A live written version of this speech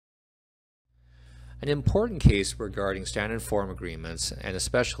An important case regarding standard form agreements, and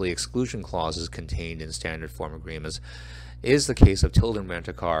especially exclusion clauses contained in standard form agreements, is the case of Tilden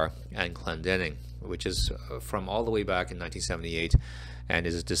Rent-A-Car and Clendenning, which is from all the way back in 1978 and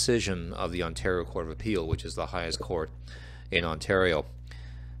is a decision of the Ontario Court of Appeal, which is the highest court in Ontario.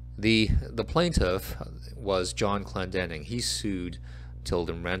 The plaintiff was John Clendenning. He sued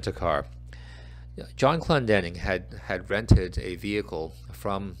Tilden Rent-A-Car. John Clendenning had rented a vehicle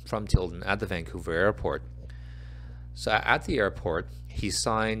from Tilden at the Vancouver airport. So at the airport, he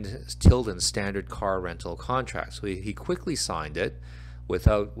signed Tilden's standard car rental contract. So he quickly signed it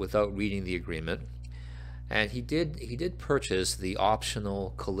without reading the agreement, and he did purchase the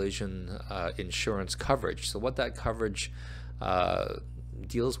optional collision insurance coverage. So what that coverage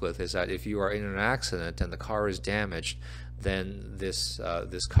deals with is that if you are in an accident and the car is damaged, then this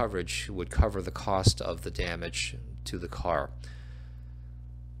coverage would cover the cost of the damage to the car.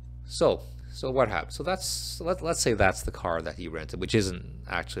 So what happened? So let's say that's the car that he rented, which isn't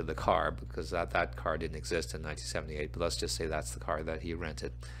actually the car because that car didn't exist in 1978. But let's just say that's the car that he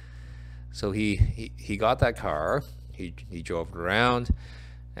rented. So he got that car. He drove it around,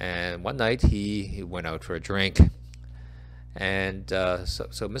 and one night he went out for a drink. And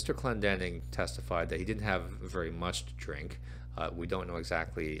so Mr. Clendenning testified that he didn't have very much to drink. We don't know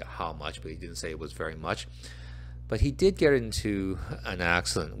exactly how much, but he didn't say it was very much. But he did get into an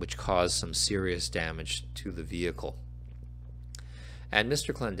accident which caused some serious damage to the vehicle. And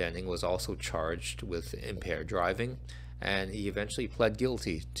Mr. Clendenning was also charged with impaired driving, and he eventually pled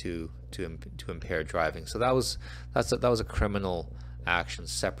guilty to impaired driving. So that was a criminal action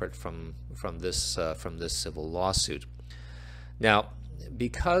separate from this civil lawsuit. Now,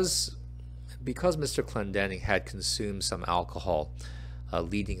 because Mr. Clendenning had consumed some alcohol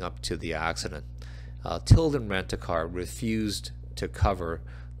leading up to the accident, Tilden Rent-A-Car refused to cover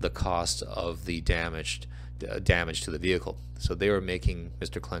the cost of the damage to the vehicle. So they were making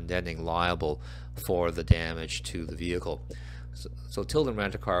Mr. Clendenning liable for the damage to the vehicle. So Tilden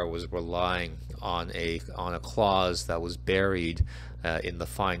Rent-A-Car was relying on a clause that was buried in the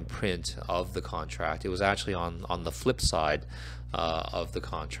fine print of the contract. It was actually on the flip side of the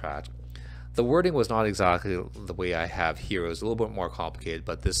contract. The wording was not exactly the way I have here. It was a little bit more complicated,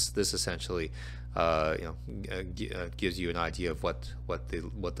 but this essentially gives you an idea of what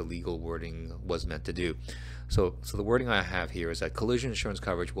the legal wording was meant to do. So the wording I have here is that collision insurance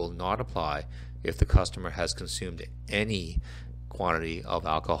coverage will not apply if the customer has consumed any quantity of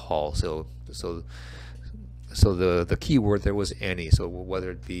alcohol. So the key word there was any. So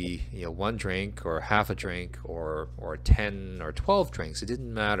whether it be one drink or half a drink or 10 or 12 drinks, it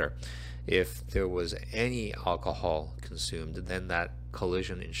didn't matter. If there was any alcohol consumed, then that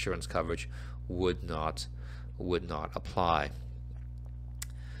collision insurance coverage would not apply.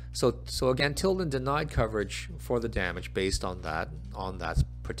 So again, Tilden denied coverage for the damage based on that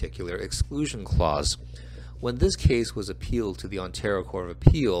particular exclusion clause. When this case was appealed to the Ontario Court of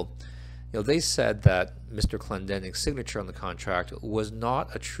Appeal, they said that Mr. Clendenning's signature on the contract was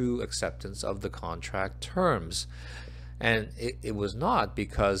not a true acceptance of the contract terms, and it was not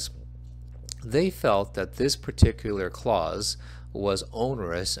because they felt that this particular clause was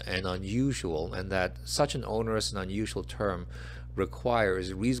onerous and unusual, and that such an onerous and unusual term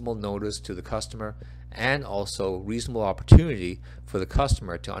requires reasonable notice to the customer and also reasonable opportunity for the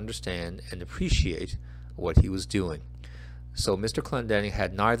customer to understand and appreciate what he was doing. So Mr. Clendenning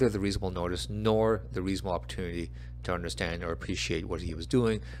had neither the reasonable notice nor the reasonable opportunity to understand or appreciate what he was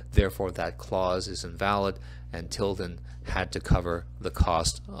doing. Therefore, that clause is invalid, and Tilden had to cover the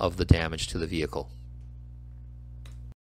cost of the damage to the vehicle.